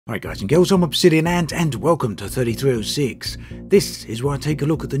Hi guys and girls, I'm Obsidian and welcome to 3306. This is where I take a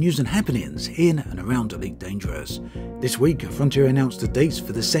look at the news and happenings in and around Elite Dangerous. This week, Frontier announced the dates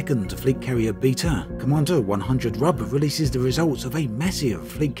for the second Fleet Carrier Beta, Commander 100 Rub releases the results of a massive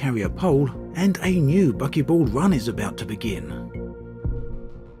Fleet Carrier poll, and a new Buckyball run is about to begin.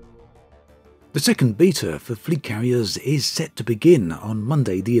 The second beta for Fleet Carriers is set to begin on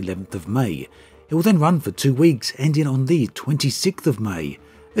Monday the 11th of May. It will then run for 2 weeks, ending on the 26th of May.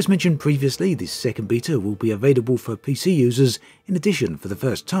 As mentioned previously, this second beta will be available for PC users in addition, for the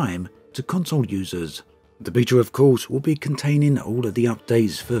first time, to console users. The beta, of course, will be containing all of the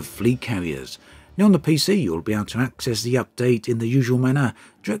updates for Fleet Carriers. Now on the PC, you'll be able to access the update in the usual manner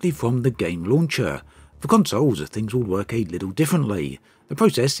directly from the game launcher. For consoles, things will work a little differently. The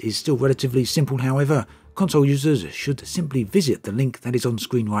process is still relatively simple, however. Console users should simply visit the link that is on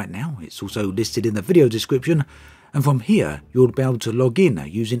screen right now. It's also listed in the video description. And from here, you'll be able to log in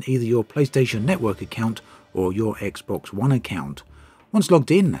using either your PlayStation Network account or your Xbox One account. Once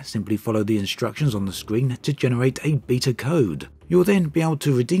logged in, simply follow the instructions on the screen to generate a beta code. You'll then be able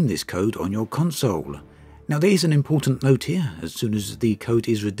to redeem this code on your console. Now there is an important note here. As soon as the code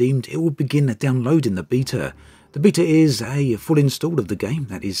is redeemed, it will begin downloading the beta. The beta is a full install of the game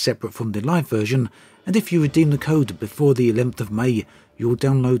that is separate from the live version, and if you redeem the code before the 11th of May, you'll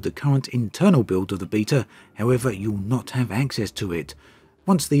download the current internal build of the beta. However, you'll not have access to it.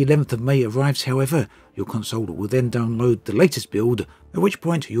 Once the 11th of May arrives, however, your console will then download the latest build, at which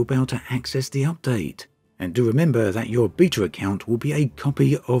point you'll be able to access the update. And do remember that your beta account will be a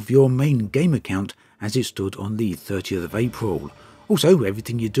copy of your main game account as it stood on the 30th of April. Also,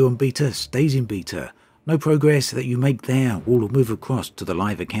 everything you do on beta stays in beta. No progress that you make there will move across to the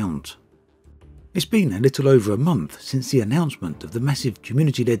live account. It's been a little over a month since the announcement of the massive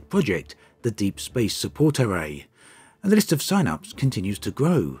community-led project, the Deep Space Support Array, and the list of sign-ups continues to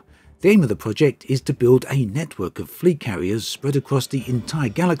grow. The aim of the project is to build a network of fleet carriers spread across the entire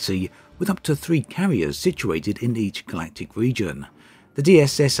galaxy, with up to 3 carriers situated in each galactic region. The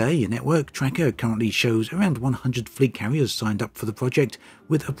DSSA network tracker currently shows around 100 fleet carriers signed up for the project,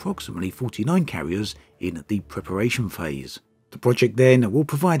 with approximately 49 carriers in the preparation phase. The project then will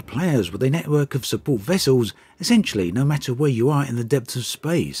provide players with a network of support vessels. Essentially, no matter where you are in the depths of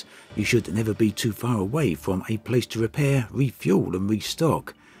space, you should never be too far away from a place to repair, refuel and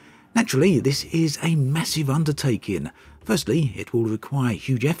restock. Naturally, this is a massive undertaking. Firstly, it will require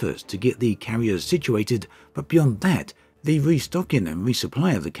huge efforts to get the carriers situated, but beyond that, the restocking and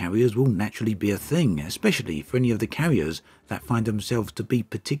resupply of the carriers will naturally be a thing, especially for any of the carriers that find themselves to be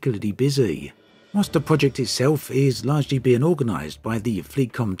particularly busy. Whilst the project itself is largely being organised by the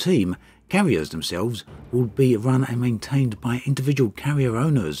FleetCom team, carriers themselves will be run and maintained by individual carrier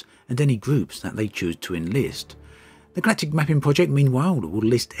owners and any groups that they choose to enlist. The Galactic Mapping Project, meanwhile, will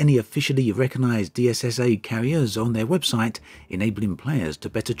list any officially recognised DSSA carriers on their website, enabling players to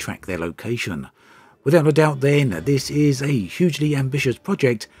better track their location. Without a doubt then, this is a hugely ambitious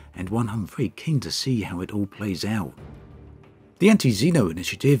project, and one I'm very keen to see how it all plays out. The Anti-Xeno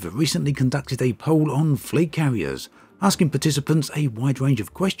Initiative recently conducted a poll on fleet carriers, asking participants a wide range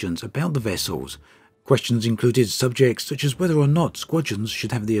of questions about the vessels. Questions included subjects such as whether or not squadrons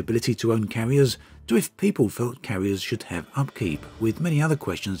should have the ability to own carriers, to if people felt carriers should have upkeep, with many other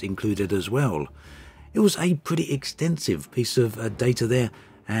questions included as well. It was a pretty extensive piece of data there,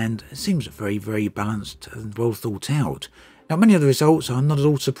 and it seems very balanced and well thought out. Now, many of the results are not at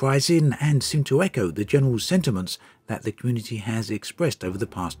all surprising and seem to echo the general sentiments that the community has expressed over the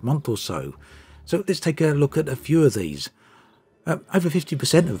past month or so. So let's take a look at a few of these. Over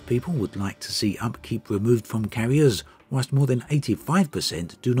 50% of people would like to see upkeep removed from carriers, whilst more than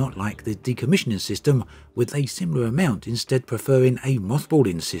 85% do not like the decommissioning system, with a similar amount instead preferring a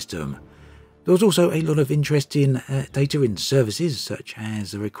mothballing system. There was also a lot of interest in data in services, such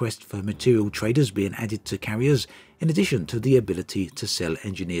as a request for material traders being added to carriers, in addition to the ability to sell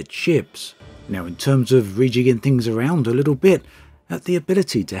engineered ships. Now, in terms of rejigging things around a little bit, the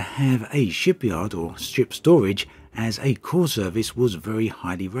ability to have a shipyard or ship storage as a core service was very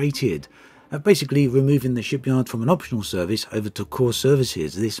highly rated. Basically, removing the shipyard from an optional service over to core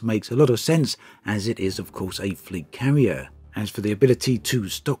services. This makes a lot of sense, as it is of course a fleet carrier. As for the ability to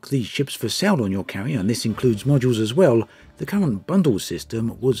stock these ships for sale on your carrier, and this includes modules as well, the current bundle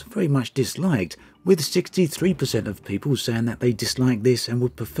system was very much disliked, with 63% of people saying that they dislike this and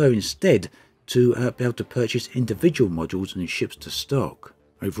would prefer instead to be able to purchase individual modules and ships to stock.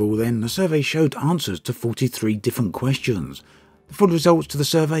 Overall then, the survey showed answers to 43 different questions. The full results to the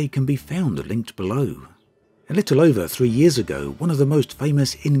survey can be found linked below. A little over 3 years ago, one of the most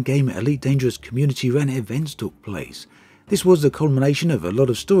famous in-game Elite Dangerous community-run events took place. This was the culmination of a lot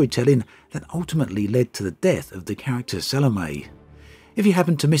of storytelling that ultimately led to the death of the character Salome. If you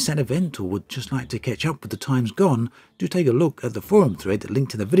happen to miss that event or would just like to catch up with the times gone, do take a look at the forum thread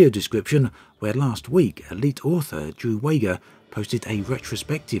linked in the video description, where last week elite author Drew Wager posted a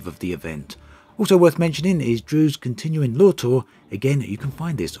retrospective of the event. Also worth mentioning is Drew's continuing lore tour. Again, you can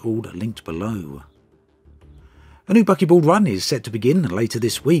find this all linked below. A new Buckyball run is set to begin later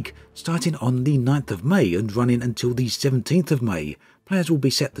this week, starting on the 9th of May and running until the 17th of May. Players will be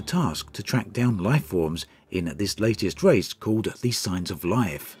set the task to track down life forms in this latest race called the Signs of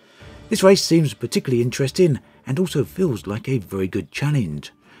Life. This race seems particularly interesting and also feels like a very good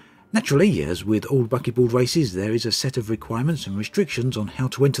challenge. Naturally, as with all Buckyball races, there is a set of requirements and restrictions on how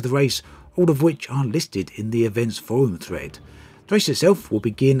to enter the race, all of which are listed in the event's forum thread. The race itself will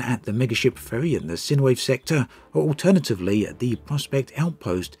begin at the Megaship Ferry in the Synwave sector, or alternatively at the Prospect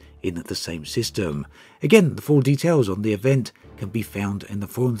Outpost in the same system. Again, the full details on the event can be found in the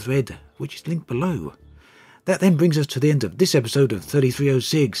forum thread, which is linked below. That then brings us to the end of this episode of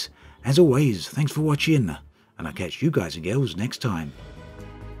 3306. As always, thanks for watching, and I'll catch you guys and girls next time.